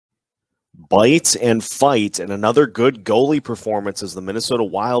bite and fight, and another good goalie performance as the Minnesota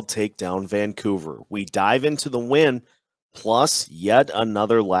Wild take down Vancouver. We dive into the win, plus yet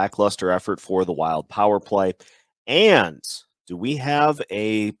another lackluster effort for the Wild power play. And do we have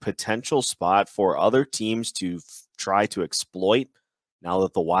a potential spot for other teams to try to exploit now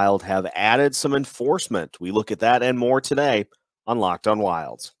that the Wild have added some enforcement? We look at that and more today on Locked on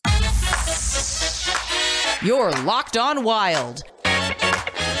Wild. You're Locked on Wild,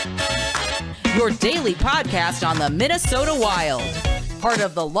 your daily podcast on the Minnesota Wild. Part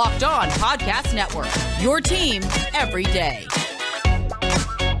of the Locked On Podcast Network, your team every day.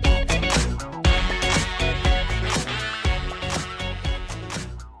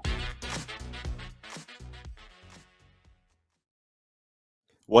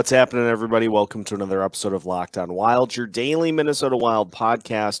 What's happening, everybody? Welcome to another episode of Locked on Wild, your daily Minnesota Wild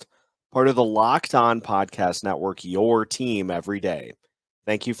podcast, part of the Locked On Podcast Network, your team every day.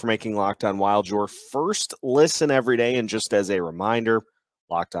 Thank you for making Locked on Wild your first listen every day. And just as a reminder,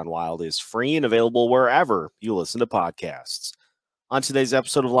 Locked on Wild is free and available wherever you listen to podcasts. On today's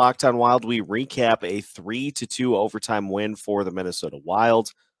episode of Locked on Wild, we recap a 3-2 overtime win for the Minnesota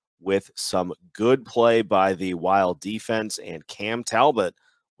Wild with some good play by the Wild defense and Cam Talbot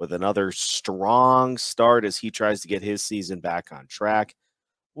with another strong start as he tries to get his season back on track.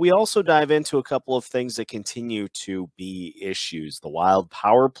 We also dive into a couple of things that continue to be issues. The Wild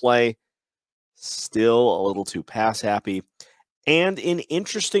power play, still a little too pass happy, and an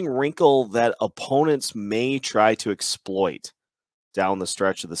interesting wrinkle that opponents may try to exploit down the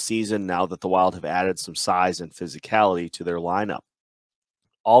stretch of the season now that the Wild have added some size and physicality to their lineup.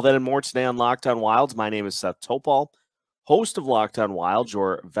 All that and more today on Locked on Wild. My name is Seth Topal, host of Locked on Wild,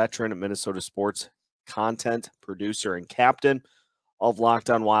 your veteran Minnesota sports content producer and captain of Locked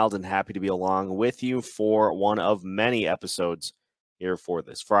on Wild, and happy to be along with you for one of many episodes here for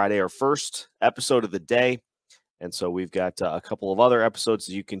this Friday, our first episode of the day. And so we've got a couple of other episodes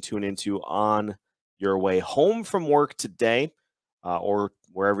that you can tune into on your way home from work today or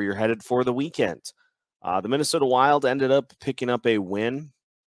wherever you're headed for the weekend. The Minnesota Wild ended up picking up a win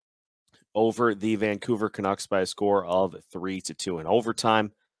over the Vancouver Canucks by a score of 3-2 in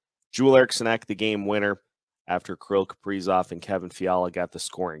overtime. Joel Eriksson, the game winner, after Kirill, Kaprizov, and Kevin Fiala got the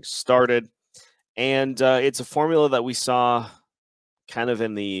scoring started. And it's a formula that we saw kind of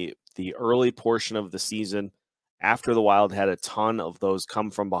in the early portion of the season after the Wild had a ton of those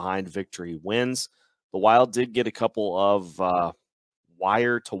come-from-behind victory wins. The Wild did get a couple of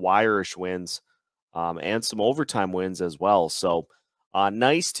wire-to-wire-ish wins and some overtime wins as well. So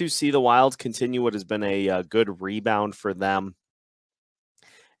nice to see the Wild continue what has been a good rebound for them.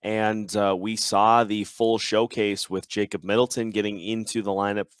 And we saw the full showcase with Jacob Middleton getting into the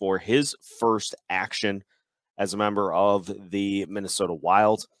lineup for his first action as a member of the Minnesota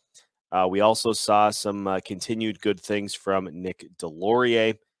Wild. We also saw some continued good things from Nick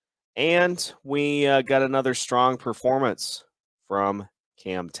Delorier. And we got another strong performance from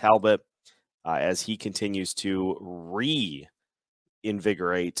Cam Talbot as he continues to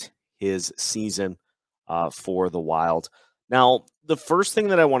reinvigorate his season for the Wild. Now, the first thing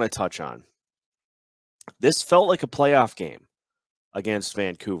that I want to touch on, this felt like a playoff game against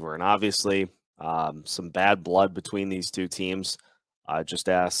Vancouver, and obviously some bad blood between these two teams. Just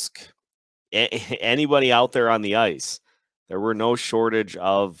ask anybody out there on the ice. There were no shortage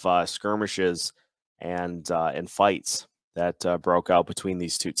of skirmishes and fights that broke out between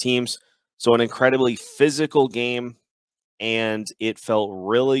these two teams. So an incredibly physical game, and it felt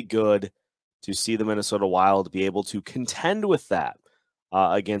really good to see the Minnesota Wild be able to contend with that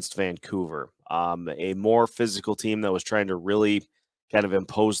against Vancouver. A more physical team that was trying to really kind of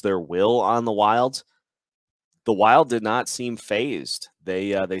impose their will on the Wild. The Wild did not seem phased.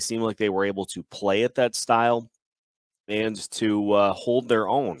 They seemed like they were able to play at that style and to hold their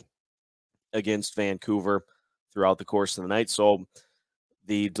own against Vancouver throughout the course of the night. So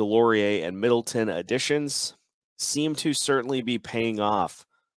the Delorier and Middleton additions seem to certainly be paying off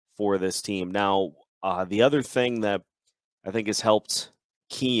for this team. Now, the other thing that I think has helped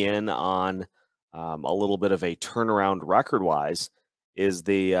key in on a little bit of a turnaround record-wise is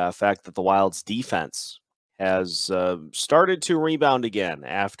the fact that the Wild's defense has started to rebound again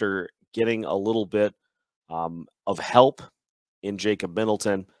after getting a little bit of help in Jacob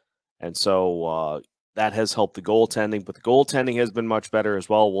Middleton. And so that has helped the goaltending, but the goaltending has been much better as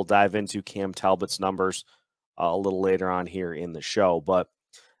well. We'll dive into Cam Talbot's numbers a little later on here in the show. But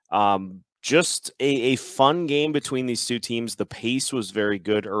just a fun game between these two teams. The pace was very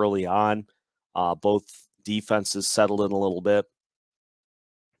good early on. Both defenses settled in a little bit.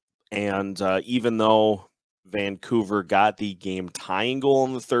 And even though Vancouver got the game tying goal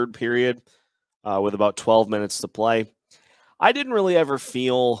in the third period, with about 12 minutes to play. I didn't really ever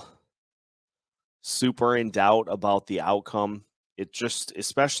feel super in doubt about the outcome. It just,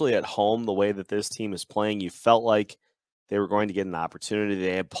 especially at home, the way that this team is playing, you felt like they were going to get an opportunity.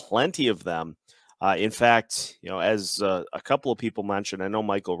 They had plenty of them. In fact, as a couple of people mentioned, I know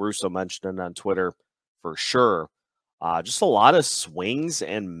Michael Russo mentioned it on Twitter for sure. Just a lot of swings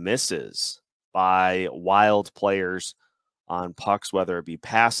and misses by Wild players on pucks, whether it be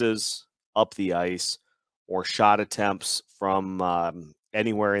passes up the ice or shot attempts from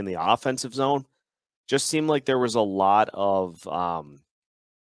anywhere in the offensive zone. Just seemed like there was a lot of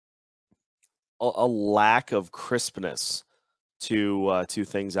a lack of crispness to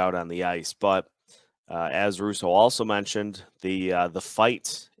things out on the ice. But as Russo also mentioned, the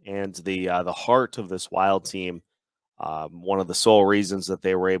fight and the heart of this Wild team, one of the sole reasons that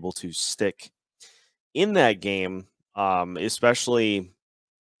they were able to stick in that game, especially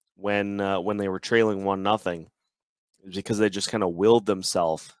when they were trailing 1-0, because they just kind of willed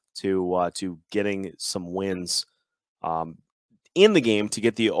themselves to getting some wins in the game to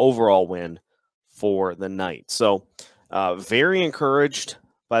get the overall win for the night. So very encouraged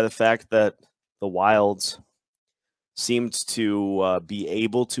by the fact that the Wilds seemed to be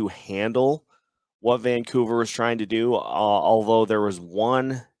able to handle what Vancouver was trying to do, although there was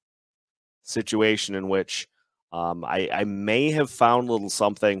one situation in which I may have found a little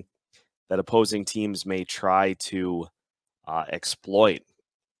something that opposing teams may try to exploit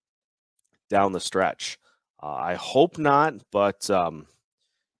down the stretch. I hope not, but the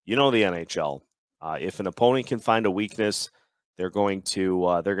NHL. If an opponent can find a weakness, they're going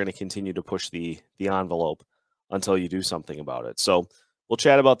to continue to push the envelope until you do something about it. So we'll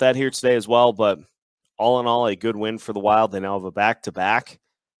chat about that here today as well. But all in all, a good win for the Wild. They now have a back-to-back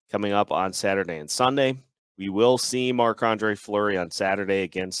coming up on Saturday and Sunday. We will see Marc-Andre Fleury on Saturday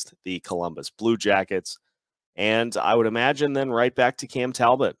against the Columbus Blue Jackets. And I would imagine then right back to Cam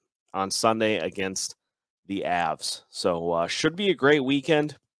Talbot on Sunday against the Avs. So should be a great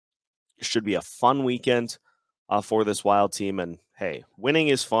weekend. It should be a fun weekend for this Wild team. And hey, winning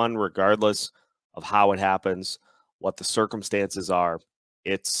is fun regardless of how it happens, what the circumstances are.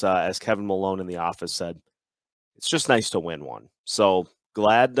 It's, as Kevin Malone in The Office said, it's just nice to win one. So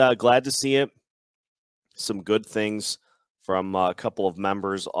glad to see it. Some good things from a couple of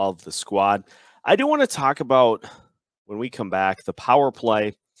members of the squad. I do want to talk about, when we come back, the power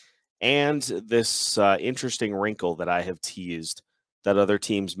play and this interesting wrinkle that I have teased that other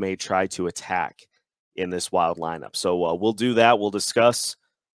teams may try to attack in this Wild lineup. So we'll do that. We'll discuss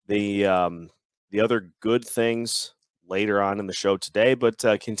the other good things later on in the show today, but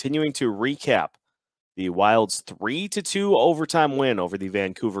continuing to recap the Wild's 3-2 overtime win over the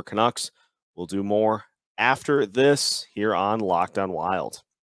Vancouver Canucks. We'll do more after this here on Locked on Wild.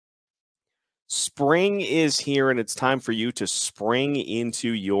 Spring is here, and it's time for you to spring into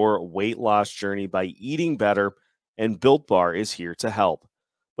your weight loss journey by eating better, and Built Bar is here to help.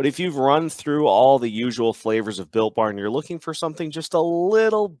 But if you've run through all the usual flavors of Built Bar and you're looking for something just a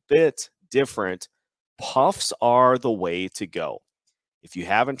little bit different, Puffs are the way to go. If you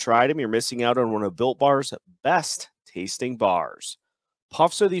haven't tried them, you're missing out on one of Built Bar's best tasting bars.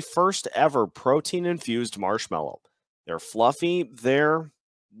 Puffs are the first ever protein-infused marshmallow. They're fluffy, they're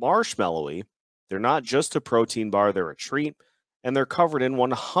marshmallowy. They're not just a protein bar, they're a treat, and they're covered in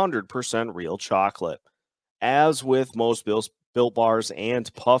 100% real chocolate. As with most Built Bars,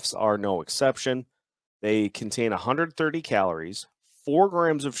 and Puffs are no exception, they contain 130 calories, 4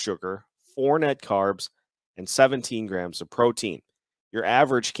 grams of sugar, 4 net carbs, and 17 grams of protein. Your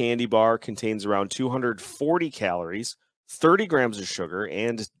average candy bar contains around 240 calories, 30 grams of sugar,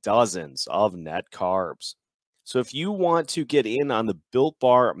 and dozens of net carbs. So if you want to get in on the Built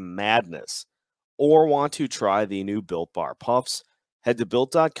Bar madness or want to try the new Built Bar Puffs, head to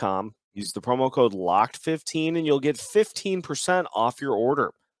Built.com, use the promo code LOCKED15, and you'll get 15% off your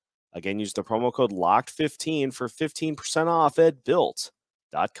order. Again, use the promo code LOCKED15 for 15% off at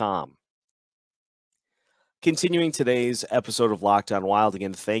Built.com. Continuing today's episode of Locked on Wild,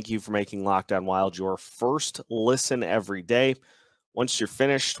 again, thank you for making Locked on Wild your first listen every day. Once you're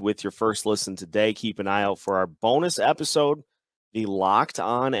finished with your first listen today, keep an eye out for our bonus episode, the Locked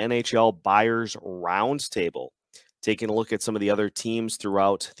on NHL Buyers Roundtable, taking a look at some of the other teams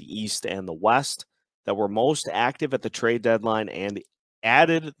throughout the East and the West that were most active at the trade deadline and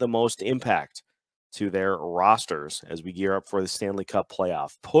added the most impact to their rosters as we gear up for the Stanley Cup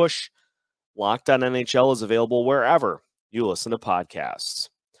playoff push. Locked on NHL is available wherever you listen to podcasts.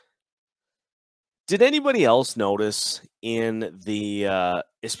 Did anybody else notice in the,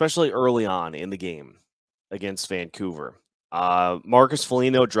 especially early on in the game against Vancouver, Marcus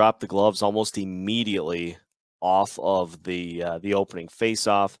Foligno dropped the gloves almost immediately off of the opening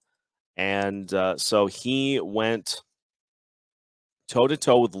faceoff, and so he went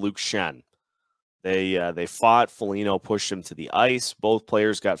toe-to-toe with Luke Schenn. They fought. Foligno pushed him to the ice. Both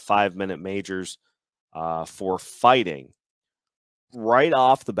players got 5-minute majors for fighting right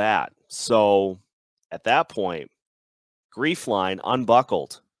off the bat. So at that point, GREEF line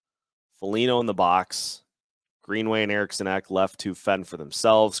unbuckled. Foligno in the box. Greenway and Eriksson Ek left to fend for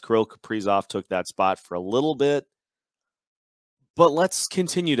themselves. Kirill Kaprizov took that spot for a little bit. But let's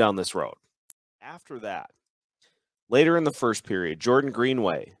continue down this road. After that, later in the first period, Jordan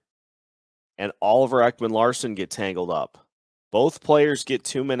Greenway and Oliver Ekman-Larsson get tangled up. Both players get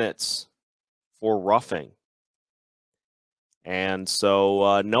 2 minutes for roughing. And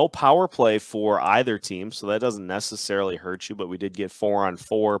so no power play for either team, so that doesn't necessarily hurt you, but we did get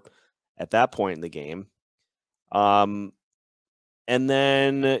 4-on-4 at that point in the game. And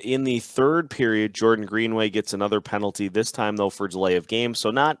then in the third period, Jordan Greenway gets another penalty, this time, though, for delay of game. So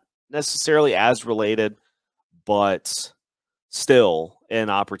not necessarily as related, but still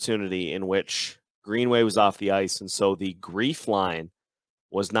an opportunity in which Greenway was off the ice, and so the GREEF line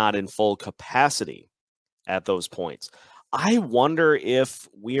was not in full capacity at those points. I wonder if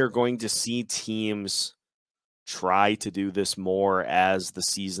we are going to see teams try to do this more as the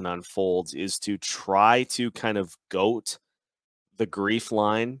season unfolds, is to try to kind of goat the GREEF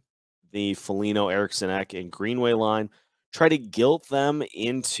line, the Foligno, Eriksson Ek, and Greenway line, try to guilt them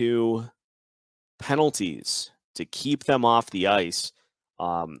into penalties to keep them off the ice.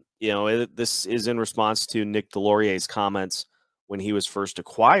 This is in response to Nick Deslauriers's comments when he was first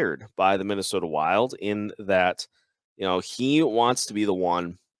acquired by the Minnesota Wild, in that, he wants to be the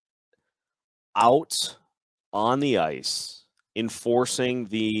one out on the ice enforcing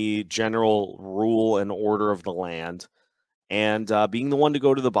the general rule and order of the land, and being the one to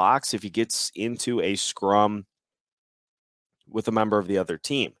go to the box if he gets into a scrum with a member of the other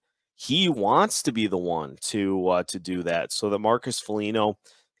team. He wants to be the one to do that, so that Marcus Foligno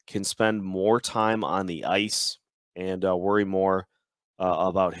can spend more time on the ice and worry more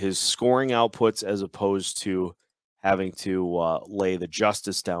about his scoring outputs, as opposed to having to lay the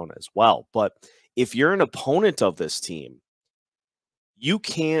justice down as well. But if you're an opponent of this team, you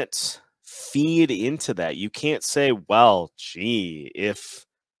can't feed into that. You can't say, well, gee, if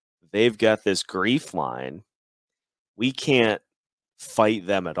they've got this GREEF line, we can't fight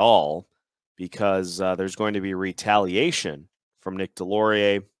them at all, because there's going to be retaliation from Nick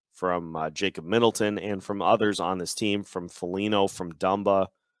Deslauriers, from Jacob Middleton, and from others on this team, from Foligno, from Dumba,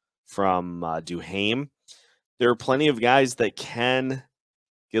 from Duhaime. There are plenty of guys that can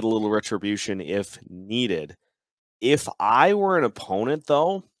get a little retribution if needed. If I were an opponent,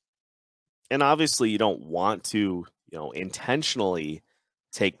 though, and obviously you don't want to, intentionally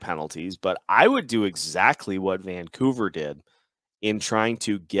take penalties, but I would do exactly what Vancouver did in trying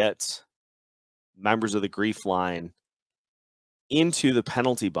to get members of the GREEF line into the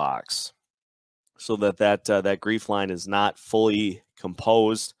penalty box, so that GREEF line is not fully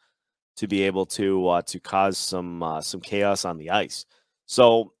composed to be able to cause some chaos on the ice.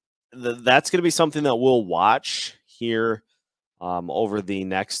 So that's going to be something that we'll watch here over the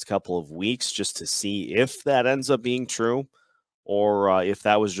next couple of weeks, just to see if that ends up being true, or if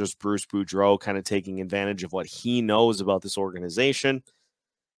that was just Bruce Boudreau kind of taking advantage of what he knows about this organization.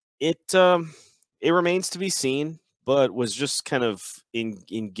 It remains to be seen, but was just kind of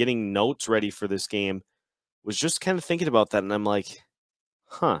in getting notes ready for this game, was just kind of thinking about that, and I'm like,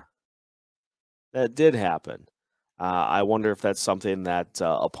 that did happen. I wonder if that's something that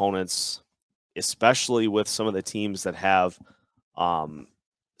opponents, especially with some of the teams that have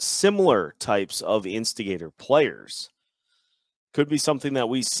similar types of instigator players, could be something that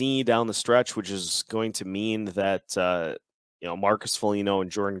we see down the stretch, which is going to mean that Marcus Foligno and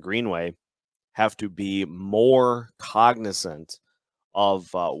Jordan Greenway have to be more cognizant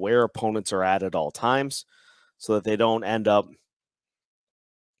of where opponents are at all times, so that they don't end up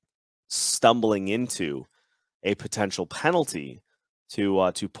stumbling into a potential penalty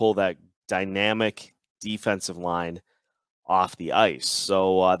to pull that dynamic defensive line off the ice.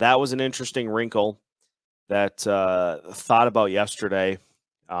 So that was an interesting wrinkle that thought about yesterday.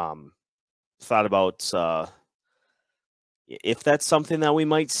 Thought about if that's something that we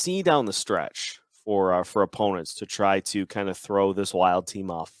might see down the stretch for opponents, to try to kind of throw this Wild team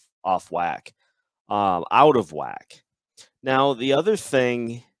off whack, out of whack. Now, the other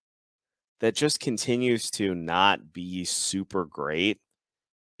thing that just continues to not be super great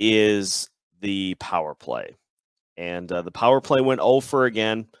is the power play. And the power play went 0 for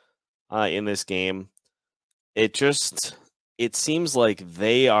again in this game. It just it seems like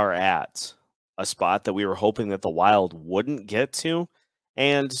they are at a spot that we were hoping that the Wild wouldn't get to.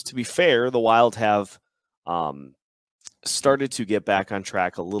 And to be fair, the Wild have started to get back on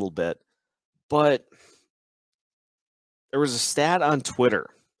track a little bit. But there was a stat on Twitter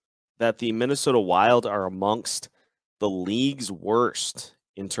that the Minnesota Wild are amongst the league's worst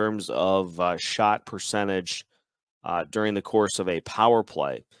in terms of shot percentage during the course of a power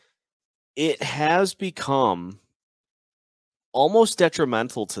play. It has become almost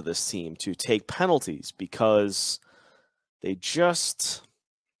detrimental to this team to take penalties because they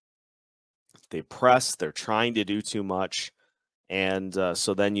press, they're trying to do too much. And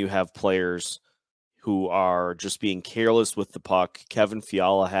so then you have players who are just being careless with the puck. Kevin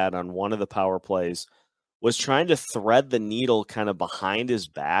Fiala had on one of the power plays was trying to thread the needle kind of behind his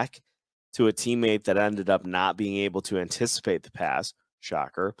back to a teammate that ended up not being able to anticipate the pass,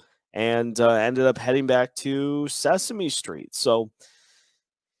 shocker, and ended up heading back to Sesame Street. So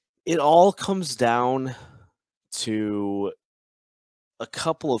it all comes down to a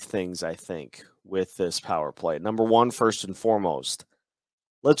couple of things, I think, with this power play. Number one, first and foremost,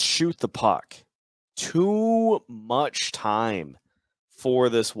 let's shoot the puck. Too much time for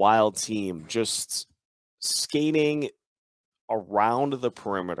this Wild team just skating around the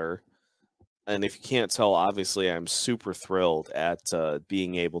perimeter. And if you can't tell, obviously, I'm super thrilled at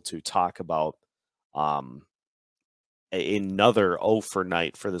being able to talk about another 0 for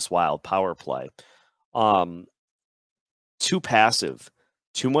night for this Wild power play. Too passive,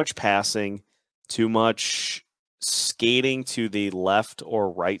 too much passing, too much skating to the left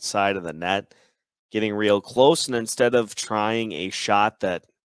or right side of the net, getting real close. And instead of trying a shot that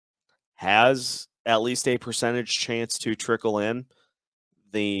has at least a percentage chance to trickle in,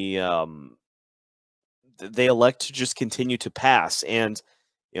 they elect to just continue to pass. And,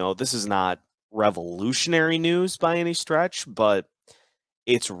 this is not revolutionary news by any stretch, but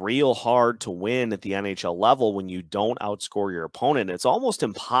it's real hard to win at the NHL level when you don't outscore your opponent. It's almost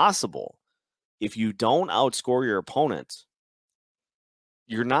impossible. If you don't outscore your opponent,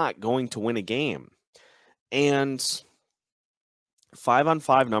 you're not going to win a game. And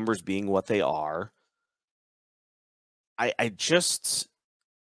 5-on-5 numbers being what they are, I just,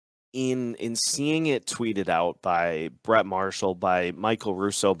 in seeing it tweeted out by Brett Marshall, by Michael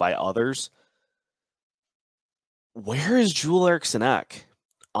Russo, by others, where is Joel Eriksson Ek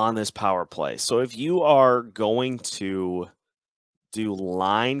on this power play? So if you are going to do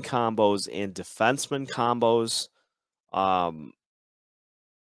line combos and defenseman combos,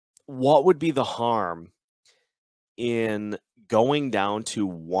 what would be the harm in going down to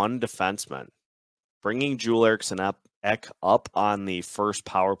one defenseman, bringing Joel Eriksson Ek up on the first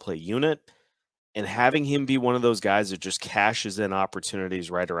power play unit, and having him be one of those guys that just cashes in opportunities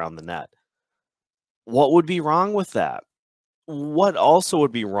right around the net? What would be wrong with that? What also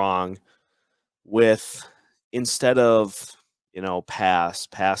would be wrong with, instead of, pass,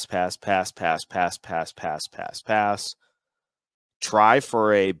 try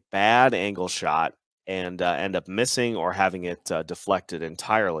for a bad angle shot and end up missing or having it deflected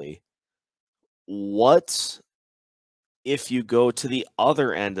entirely? What if you go to the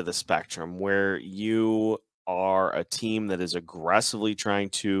other end of the spectrum, where you are a team that is aggressively trying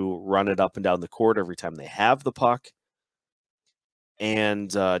to run it up and down the court every time they have the puck,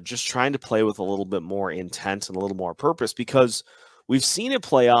 and just trying to play with a little bit more intent and a little more purpose? Because we've seen it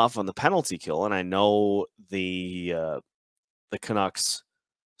play off on the penalty kill, and I know the Canucks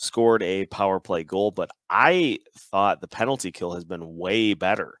scored a power play goal, but I thought the penalty kill has been way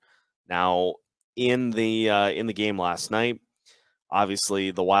better. Now, in the game last night, obviously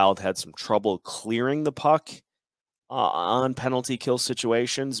the Wild had some trouble clearing the puck on penalty kill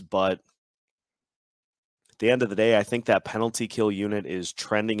situations, but at the end of the day, I think that penalty kill unit is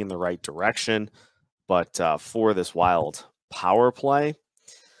trending in the right direction. But for this Wild power play,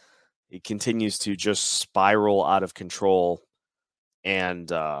 it continues to just spiral out of control.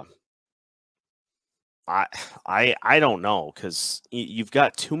 And I don't know, because you've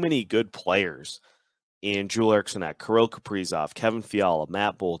got too many good players in Joel Eriksson Ek, Kirill Kaprizov, Kevin Fiala,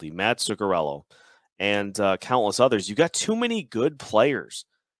 Matt Boldy, Matt Zuccarello, and countless others. You got too many good players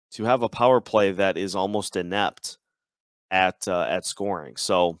to have a power play that is almost inept at scoring.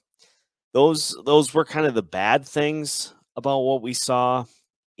 So those were kind of the bad things about what we saw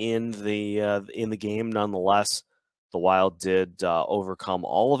in the game. Nonetheless, the Wild did overcome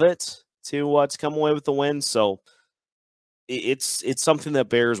all of it to come away with the win. So it's something that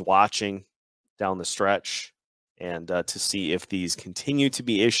bears watching down the stretch, and to see if these continue to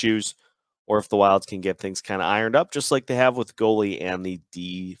be issues, or if the Wilds can get things kind of ironed up, just like they have with goalie and the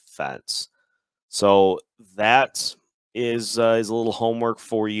defense. So that is a little homework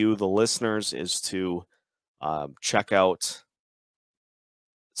for you, the listeners, is to check out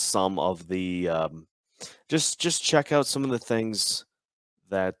some of the just check out some of the things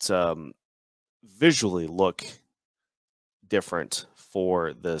that visually look different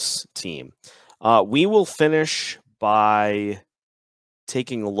for this team. We will finish by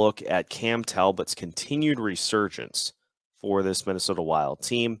taking a look at Cam Talbot's continued resurgence for this Minnesota Wild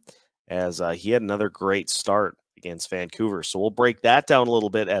team, as he had another great start against Vancouver. So we'll break that down a little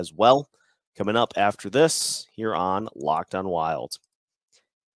bit as well, coming up after this here on Locked on Wild.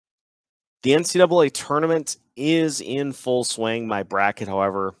 The NCAA tournament is in full swing. My bracket,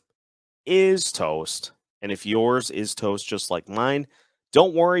 however, is toast. And if yours is toast just like mine,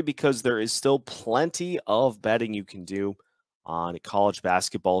 don't worry, because there is still plenty of betting you can do on college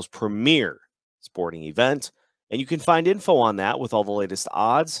basketball's premier sporting event. And you can find info on that with all the latest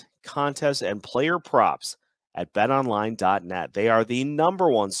odds, contests, and player props at betonline.net. They are the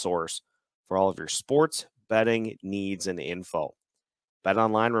 #1 source for all of your sports betting needs and info.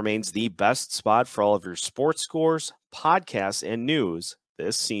 BetOnline remains the best spot for all of your sports scores, podcasts, and news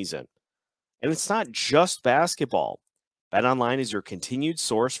this season. And it's not just basketball. BetOnline is your continued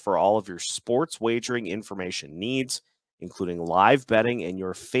source for all of your sports wagering information needs, including live betting and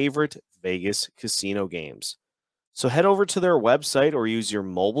your favorite Vegas casino games. So head over to their website or use your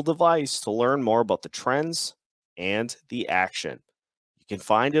mobile device to learn more about the trends and the action. You can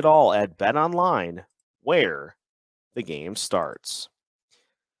find it all at BetOnline, where the game starts.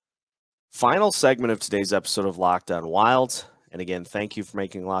 Final segment of today's episode of Locked on Wild. And again, thank you for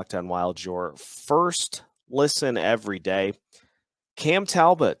making Locked on Wild your first listen every day. Cam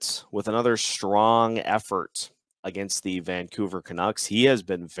Talbot with another strong effort against the Vancouver Canucks. He has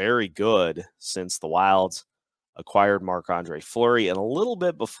been very good since the Wilds acquired Marc-Andre Fleury, and a little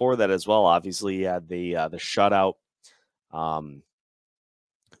bit before that as well. Obviously, he had the shutout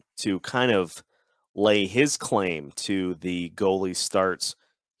to kind of lay his claim to the goalie starts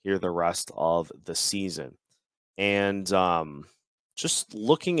here the rest of the season. And just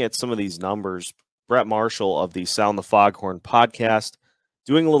looking at some of these numbers, Brett Marshall of the Sound the Foghorn podcast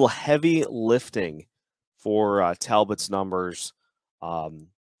doing a little heavy lifting for Talbot's numbers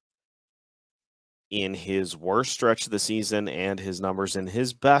in his worst stretch of the season and his numbers in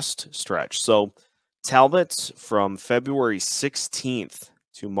his best stretch. So Talbot from February 16th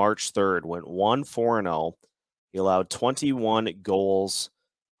to March 3rd went 1-4-0. He allowed 21 goals,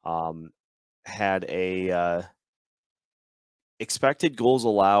 had a expected goals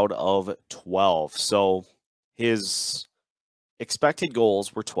allowed of 12. So his expected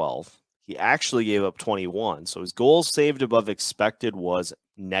goals were 12. He actually gave up 21. So his goals saved above expected was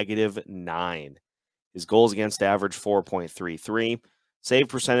 -9. His goals against average 4.33. Save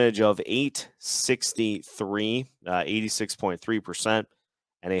percentage of .863, 86.3%.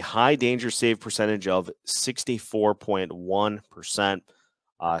 And a high danger save percentage of 64.1%.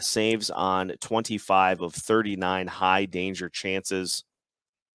 Saves on 25 of 39 high danger chances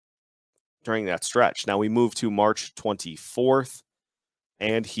during that stretch. Now we move to March 24th,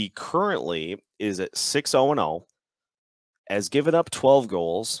 and he currently is at 6-0-0, has given up 12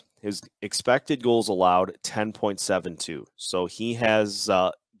 goals. His expected goals allowed 10.72. So he has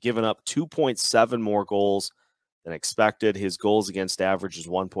given up 2.7 more goals than expected. His goals against average is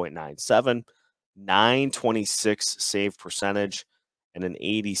 1.97, 926 save percentage, and an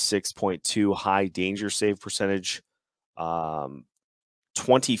 86.2 high danger save percentage.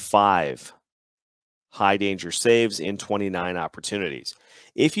 25 high danger saves in 29 opportunities.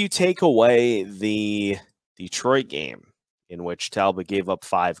 If you take away the Detroit game, in which Talbot gave up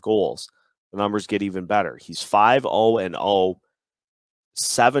 5 goals, the numbers get even better. He's 5-0-0,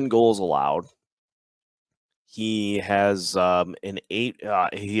 7 goals allowed. He has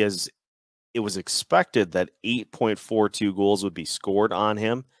it was expected that 8.42 goals would be scored on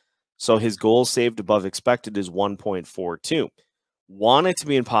him. So his goals saved above expected is 1.42. Want it to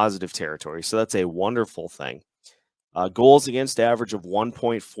be in positive territory, so that's a wonderful thing. Goals against average of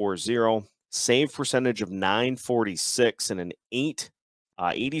 1.40, save percentage of 946, and an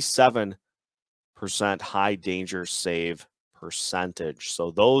 87% high danger save percentage.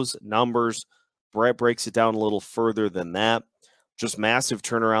 So those numbers, Brett breaks it down a little further than that. Just massive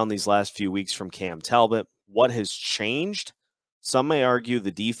turnaround these last few weeks from Cam Talbot. What has changed? Some may argue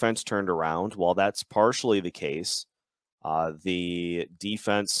the defense turned around. While that's partially the case, the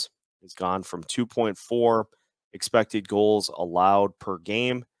defense has gone from 2.4 expected goals allowed per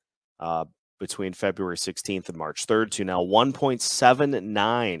game between February 16th and March 3rd to now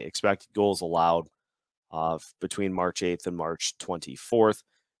 1.79 expected goals allowed between March 8th and March 24th.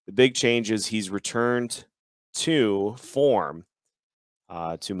 The big change is he's returned to form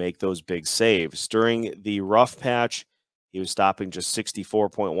to make those big saves. During the rough patch, he was stopping just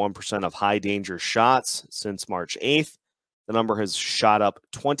 64.1% of high danger shots since March 8th. The number has shot up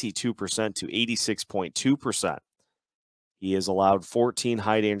 22% to 86.2%. He has allowed 14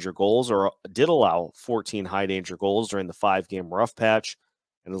 high danger goals, or did allow 14 high danger goals during the 5-game rough patch,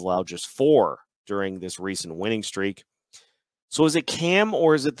 and has allowed just 4 during this recent winning streak. So is it Cam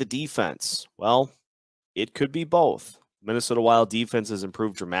or is it the defense? Well, it could be both. Minnesota Wild defense has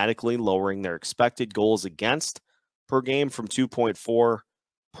improved dramatically, lowering their expected goals against per game from 2.4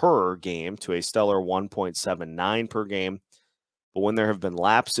 per game to a stellar 1.79 per game. But when there have been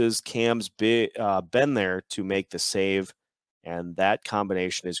lapses, Cam's been there to make the save, and that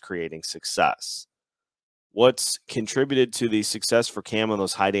combination is creating success. What's contributed to the success for Cam on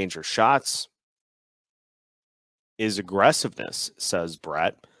those high danger shots is aggressiveness, says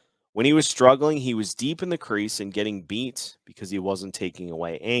Brett. When he was struggling, he was deep in the crease and getting beat because he wasn't taking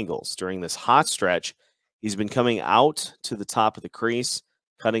away angles. During this hot stretch, he's been coming out to the top of the crease,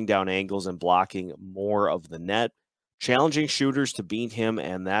 cutting down angles and blocking more of the net, challenging shooters to beat him,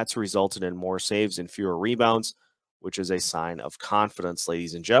 and that's resulted in more saves and fewer rebounds, which is a sign of confidence,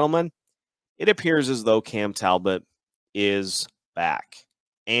 ladies and gentlemen. It appears as though Cam Talbot is back.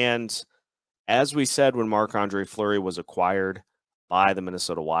 And as we said when Marc-Andre Fleury was acquired by the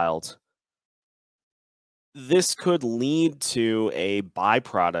Minnesota Wild, this could lead to a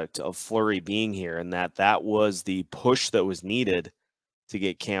byproduct of Fleury being here, and that was the push that was needed to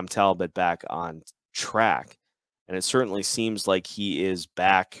get Cam Talbot back on track. And it certainly seems like he is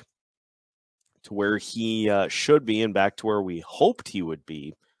back to where he should be and back to where we hoped he would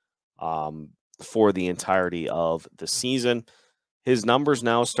be for the entirety of the season. His numbers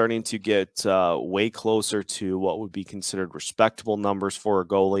now starting to get way closer to what would be considered respectable numbers for a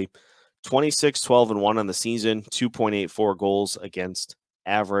goalie. 26, 12, and 1 on the season, 2.84 goals against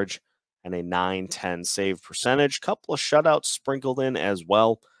average, and a 9-10 save percentage. Couple of shutouts sprinkled in as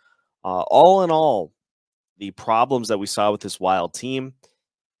well. All in all, the problems that we saw with this Wild team,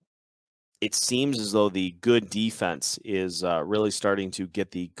 it seems as though the good defense is really starting to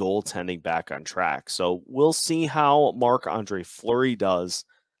get the goaltending back on track. So we'll see how Marc-Andre Fleury does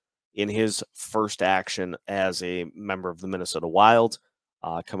in his first action as a member of the Minnesota Wild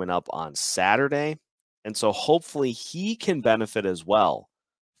coming up on Saturday. And so hopefully he can benefit as well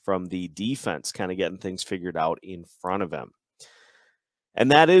from the defense kind of getting things figured out in front of him. And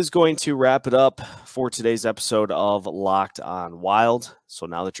that is going to wrap it up for today's episode of Locked on Wild. So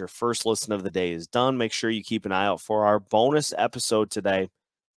now that your first listen of the day is done, make sure you keep an eye out for our bonus episode today,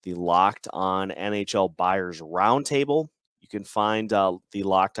 the Locked on NHL Buyers Roundtable. You can find the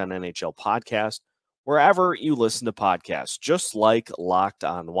Locked on NHL podcast wherever you listen to podcasts, just like Locked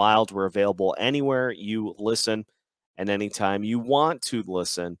on Wild. We're available anywhere you listen and anytime you want to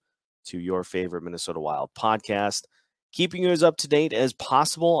listen to your favorite Minnesota Wild podcast. Keeping you as up to date as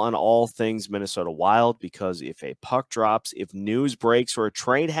possible on all things Minnesota Wild, because if a puck drops, if news breaks, or a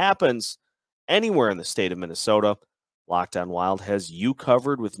trade happens anywhere in the state of Minnesota, Locked on Wild has you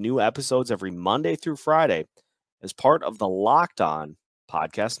covered with new episodes every Monday through Friday as part of the Locked On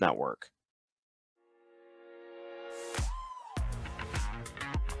Podcast Network.